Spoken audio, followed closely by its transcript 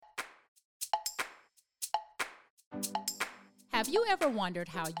Have you ever wondered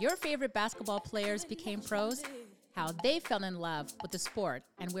how your favorite basketball players became pros? How they fell in love with the sport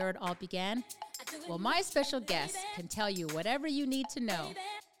and where it all began? Well, my special guest can tell you whatever you need to know.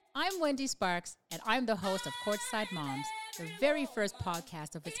 I'm Wendy Sparks, and I'm the host of Courtside Moms, the very first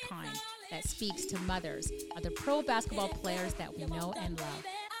podcast of its kind that speaks to mothers of the pro basketball players that we know and love.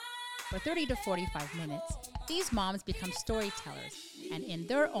 For 30 to 45 minutes, these moms become storytellers, and in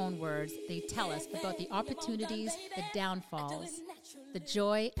their own words, they tell us about the opportunities, the downfalls, the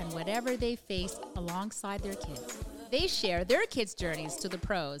joy, and whatever they face alongside their kids. They share their kids' journeys to the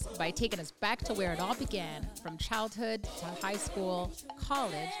pros by taking us back to where it all began, from childhood to high school,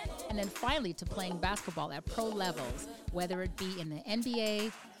 college, and then finally to playing basketball at pro levels, whether it be in the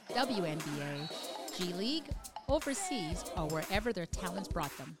NBA, WNBA, G League, overseas, or wherever their talents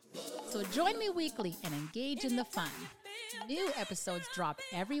brought them. So join me weekly and engage in the fun. New episodes drop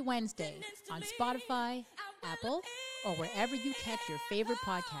every Wednesday on Spotify, Apple, or wherever you catch your favorite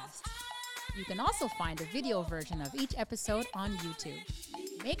podcast. You can also find a video version of each episode on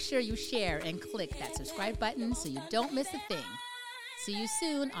YouTube. Make sure you share and click that subscribe button so you don't miss a thing. See you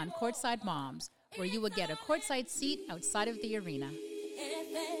soon on Courtside Moms, where you will get a courtside seat outside of the arena.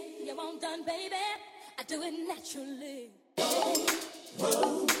 Anything you want done, baby, I do it naturally.